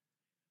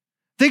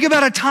 Think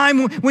about a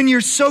time when you're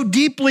so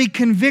deeply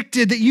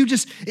convicted that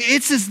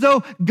it's as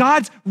though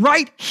God's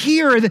right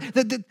here.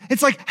 That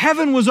it's like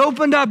heaven was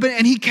opened up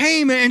and he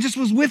came and just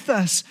was with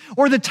us.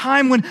 Or the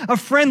time when a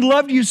friend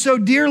loved you so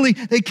dearly,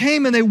 they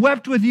came and they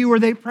wept with you, or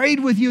they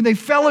prayed with you, they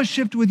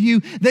fellowshiped with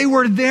you. They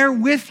were there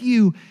with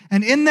you.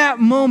 And in that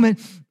moment,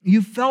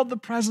 you felt the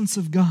presence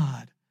of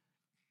God.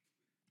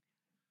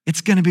 It's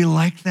going to be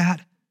like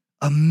that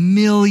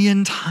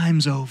 1,000,000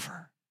 times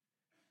over.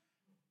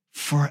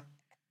 Forever.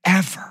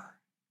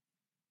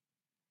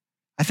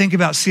 I think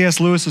about C.S.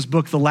 Lewis's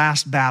book, The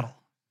Last Battle.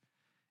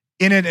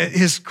 In it,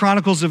 his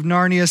Chronicles of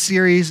Narnia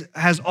series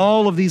has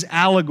all of these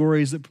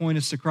allegories that point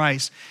us to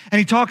Christ. And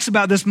he talks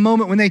about this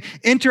moment when they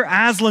enter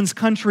Aslan's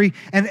country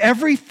and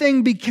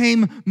everything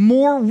became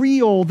more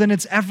real than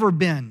it's ever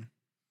been.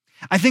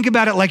 I think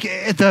about it like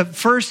at the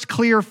first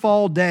clear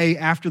fall day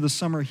after the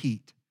summer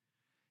heat.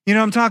 You know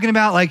what I'm talking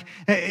about? Like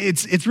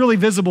it's really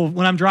visible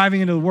when I'm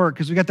driving into the work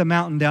because we got the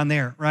mountain down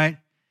there, right?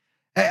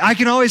 I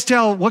can always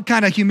tell what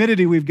kind of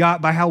humidity we've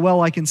got by how well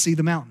I can see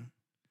the mountain.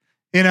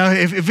 You know,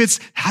 if it's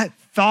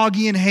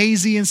foggy and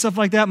hazy and stuff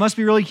like that, it must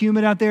be really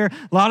humid out there,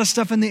 a lot of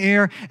stuff in the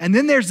air. And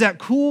then there's that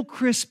cool,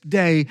 crisp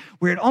day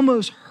where it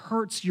almost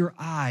hurts your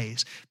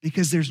eyes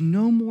because there's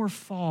no more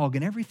fog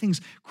and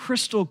everything's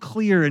crystal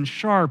clear and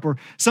sharp. Or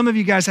some of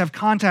you guys have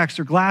contacts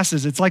or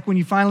glasses. It's like when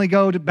you finally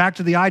go back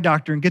to the eye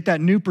doctor and get that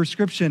new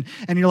prescription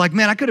and you're like,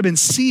 man, I could have been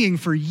seeing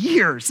for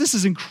years. This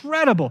is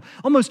incredible.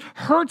 Almost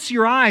hurts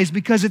your eyes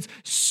because it's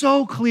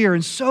so clear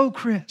and so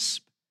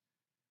crisp.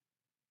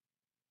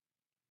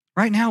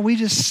 Right now, we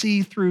just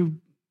see through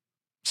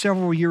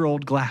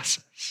several-year-old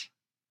glasses.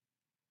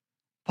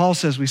 Paul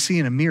says we see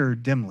in a mirror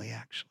dimly,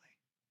 actually.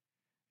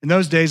 In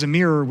those days, a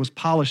mirror was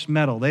polished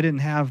metal. They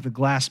didn't have the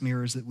glass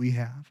mirrors that we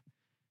have.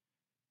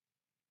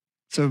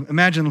 So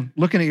imagine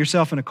looking at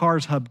yourself in a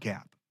car's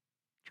hubcap,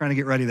 trying to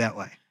get ready that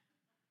way.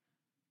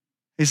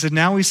 He said,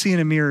 now we see in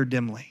a mirror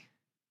dimly,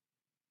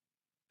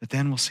 but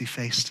then we'll see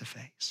face to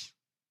face.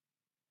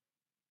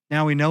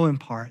 Now we know in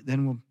part,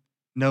 then we'll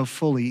know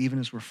fully, even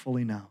as we're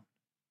fully known.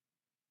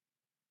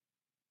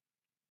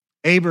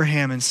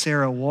 Abraham and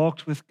Sarah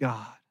walked with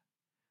God.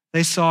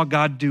 They saw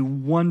God do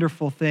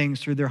wonderful things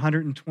through their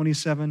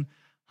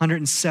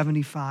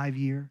 175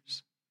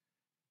 years.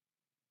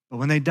 But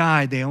when they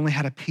died, they only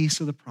had a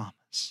piece of the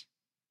promise.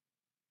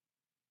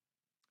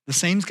 The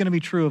same's going to be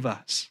true of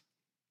us.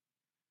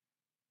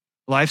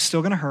 Life's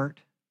still going to hurt.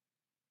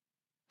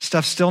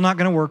 Stuff's still not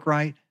going to work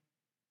right.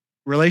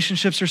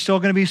 Relationships are still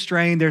going to be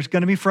strained. There's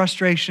going to be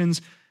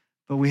frustrations,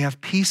 but we have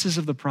pieces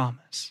of the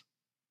promise.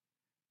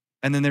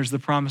 And then there's the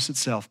promise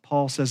itself.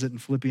 Paul says it in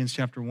Philippians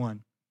chapter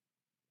 1.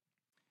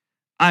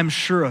 I'm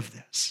sure of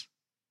this,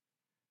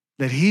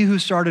 that he who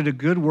started a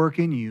good work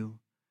in you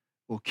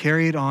will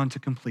carry it on to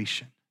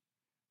completion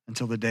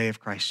until the day of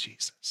Christ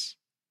Jesus.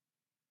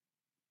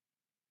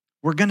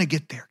 We're going to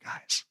get there,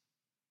 guys.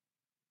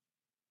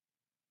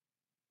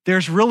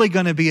 There's really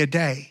going to be a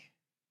day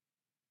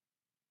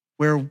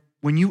where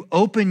when you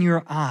open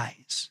your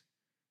eyes,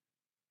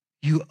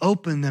 you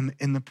open them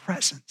in the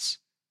presence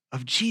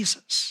of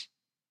Jesus.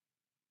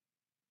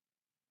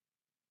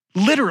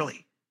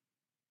 Literally.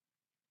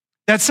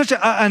 That's such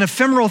an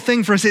ephemeral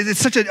thing for us. It's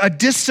such a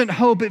distant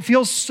hope. It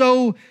feels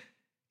so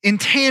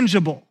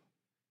intangible.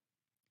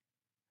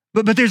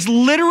 But there's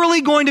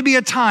literally going to be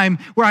a time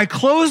where I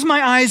close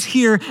my eyes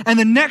here, and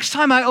the next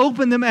time I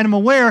open them and I'm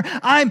aware,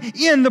 I'm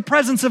in the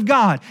presence of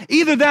God.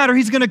 Either that or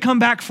he's going to come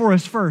back for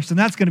us first, and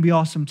that's going to be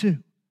awesome too.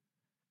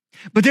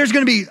 But there's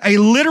going to be a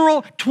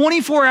literal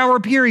 24-hour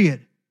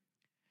period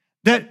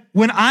that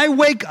when I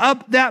wake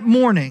up that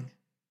morning,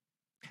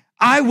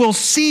 I will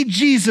see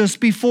Jesus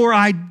before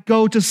I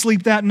go to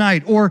sleep that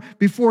night or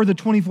before the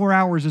 24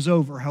 hours is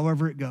over,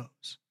 however it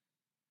goes.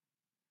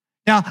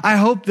 Now, I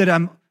hope that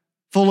I'm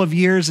full of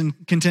years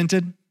and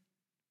contented.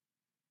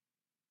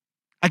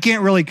 I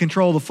can't really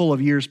control the full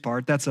of years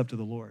part. That's up to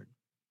the Lord.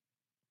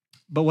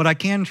 But what I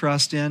can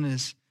trust in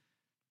is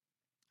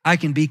I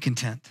can be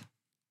content.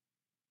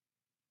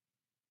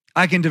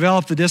 I can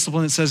develop the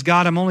discipline that says,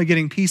 God, I'm only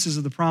getting pieces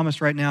of the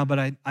promise right now,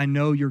 but I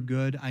know you're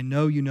good. I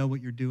know you know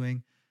what you're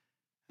doing.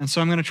 And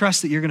so I'm going to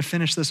trust that you're going to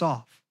finish this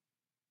off.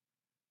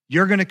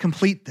 You're going to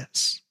complete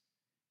this.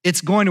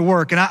 It's going to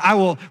work. And I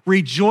will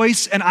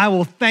rejoice and I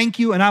will thank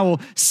you and I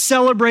will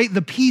celebrate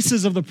the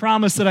pieces of the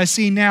promise that I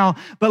see now.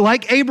 But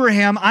like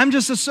Abraham, I'm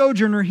just a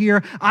sojourner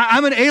here.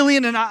 I'm an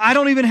alien and I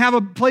don't even have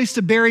a place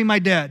to bury my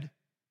dead.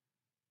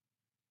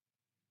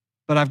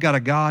 But I've got a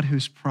God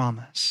who's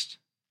promised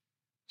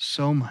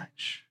so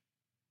much,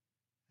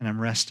 and I'm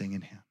resting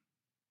in him.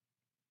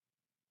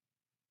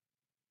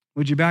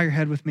 Would you bow your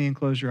head with me and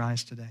close your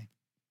eyes today?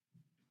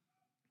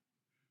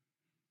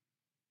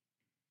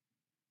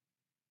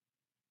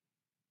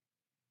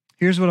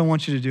 Here's what I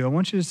want you to do. I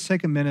want you to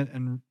take a minute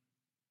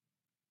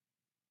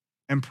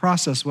and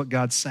process what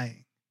God's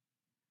saying.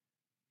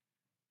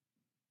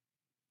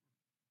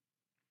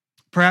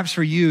 Perhaps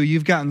for you,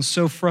 you've gotten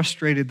so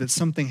frustrated that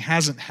something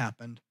hasn't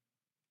happened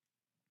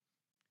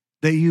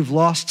that you've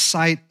lost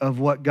sight of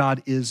what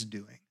God is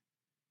doing.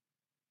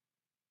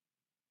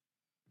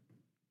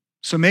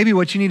 So maybe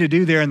what you need to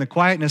do there in the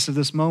quietness of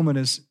this moment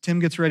is Tim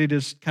gets ready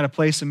to kind of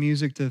play some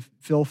music to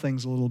fill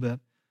things a little bit.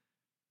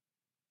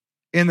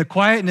 In the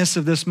quietness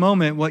of this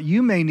moment, what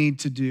you may need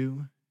to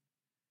do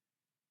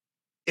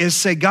is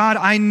say, God,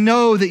 I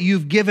know that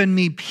you've given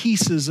me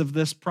pieces of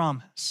this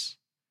promise.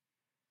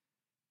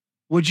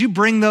 Would you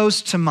bring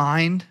those to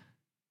mind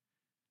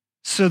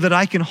so that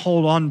I can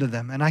hold on to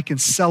them and I can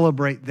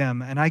celebrate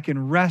them and I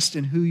can rest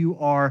in who you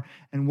are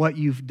and what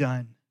you've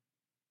done?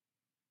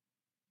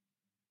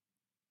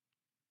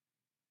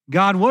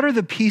 God, what are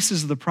the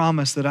pieces of the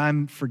promise that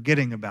I'm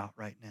forgetting about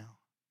right now?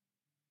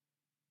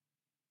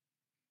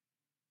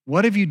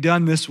 What have you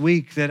done this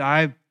week that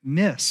I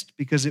missed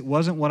because it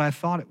wasn't what I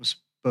thought it was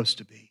supposed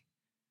to be?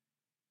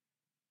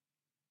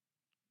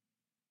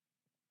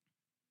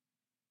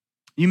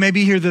 You may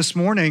be here this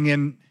morning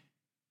and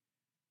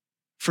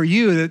for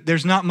you,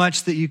 there's not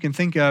much that you can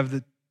think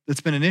of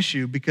that's been an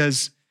issue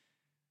because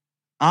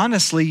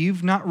honestly,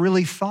 you've not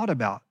really thought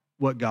about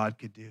what God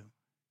could do.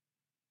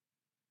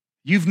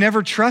 You've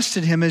never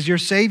trusted him as your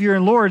Savior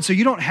and Lord, so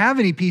you don't have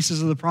any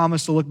pieces of the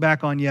promise to look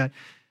back on yet.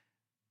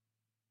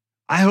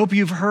 I hope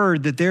you've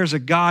heard that there's a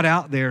God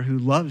out there who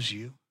loves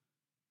you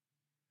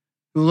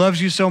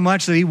so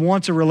much that he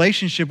wants a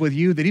relationship with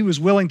you, that he was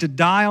willing to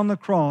die on the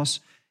cross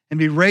and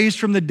be raised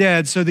from the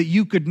dead so that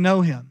you could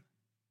know him.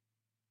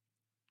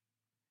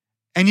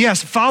 And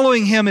yes,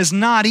 following him is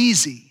not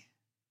easy.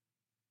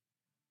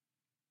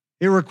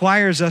 It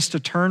requires us to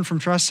turn from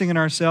trusting in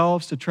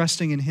ourselves to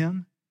trusting in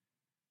him,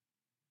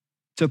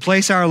 to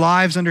place our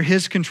lives under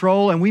his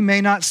control, and we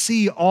may not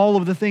see all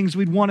of the things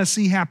we'd want to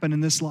see happen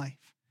in this life.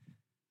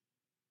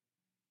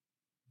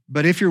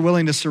 But if you're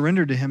willing to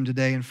surrender to him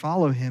today and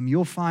follow him,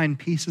 you'll find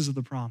pieces of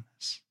the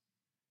promise,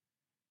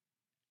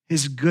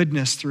 his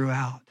goodness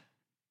throughout.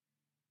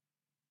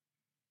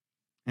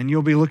 And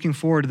you'll be looking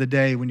forward to the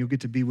day when you'll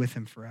get to be with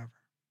him forever.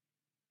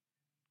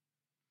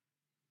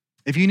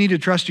 If you need to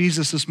trust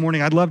Jesus this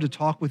morning, I'd love to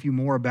talk with you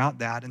more about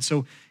that. And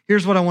so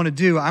here's what I want to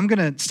do. I'm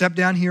going to step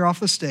down here off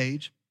the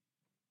stage.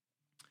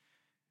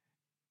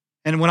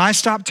 And when I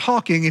stop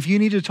talking, if you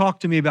need to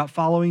talk to me about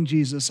following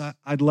Jesus,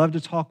 I'd love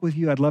to talk with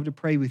you. I'd love to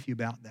pray with you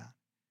about that.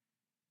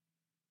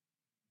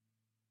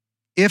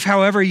 If,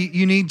 however,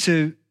 you need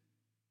to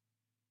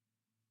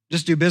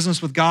just do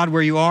business with God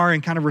where you are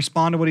and kind of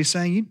respond to what he's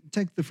saying, you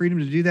take the freedom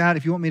to do that.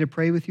 If you want me to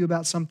pray with you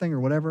about something or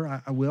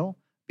whatever, I will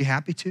be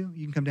happy to.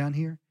 You can come down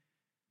here.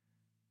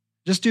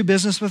 Just do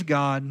business with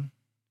God.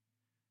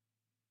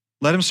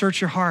 Let him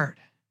search your heart.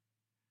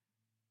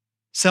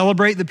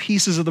 Celebrate the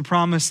pieces of the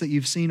promise that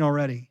you've seen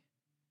already.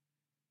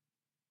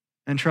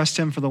 And trust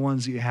him for the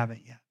ones that you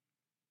haven't yet.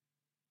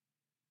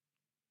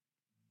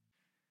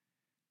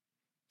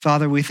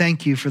 Father, we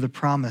thank you for the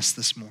promise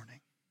this morning.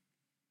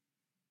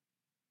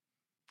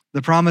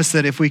 The promise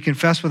that if we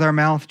confess with our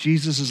mouth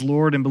Jesus is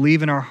Lord and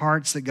believe in our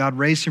hearts that God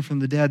raised him from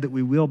the dead, that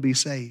we will be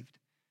saved.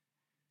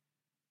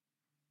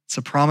 It's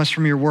a promise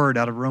from your word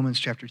out of Romans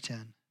chapter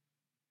 10.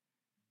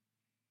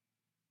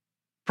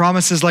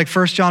 Promises like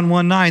 1 John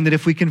 1:9, that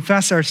if we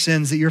confess our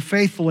sins, that you're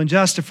faithful and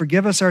just to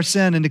forgive us our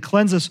sin and to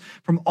cleanse us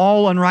from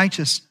all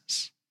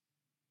unrighteousness.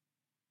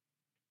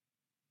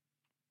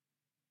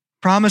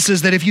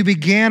 Promises that if you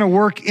began a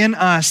work in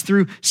us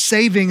through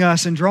saving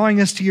us and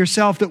drawing us to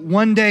yourself, that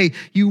one day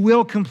you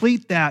will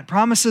complete that.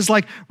 Promises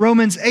like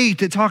Romans 8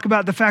 that talk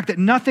about the fact that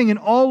nothing in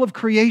all of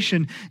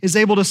creation is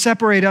able to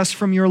separate us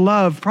from your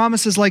love.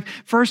 Promises like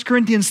 1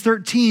 Corinthians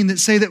 13 that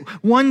say that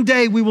one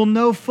day we will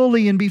know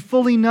fully and be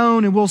fully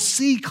known and we'll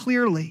see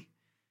clearly.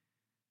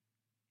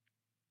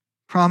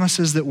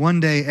 Promises that one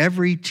day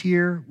every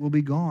tear will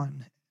be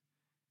gone.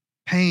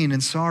 Pain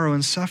and sorrow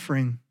and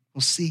suffering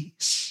will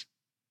cease.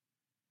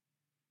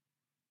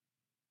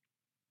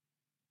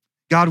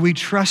 God, we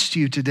trust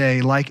you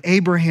today like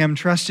Abraham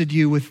trusted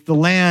you with the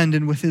land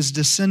and with his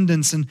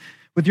descendants and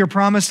with your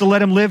promise to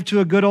let him live to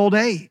a good old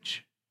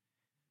age.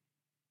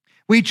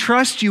 We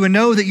trust you and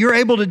know that you're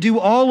able to do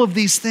all of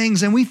these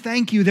things, and we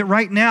thank you that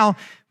right now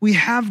we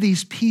have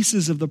these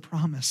pieces of the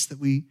promise that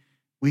we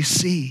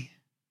see.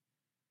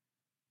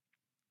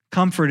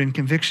 Comfort and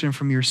conviction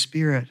from your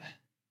Spirit,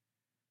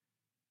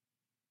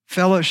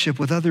 fellowship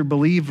with other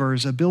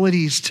believers,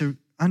 abilities to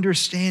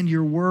understand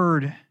your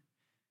word.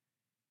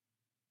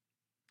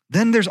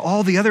 Then there's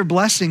all the other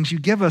blessings you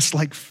give us,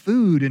 like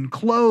food and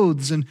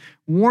clothes and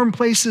warm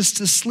places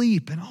to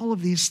sleep and all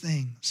of these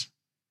things.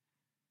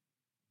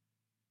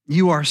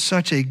 You are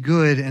such a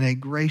good and a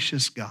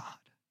gracious God.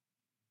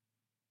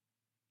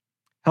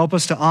 Help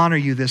us to honor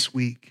you this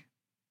week.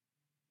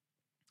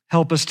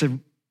 Help us to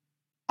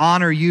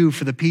honor you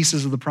for the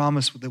pieces of the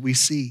promise that we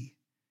see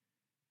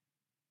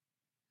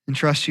and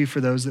trust you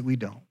for those that we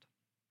don't.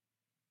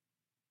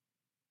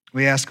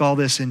 We ask all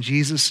this in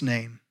Jesus'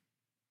 name.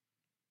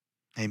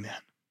 Amen.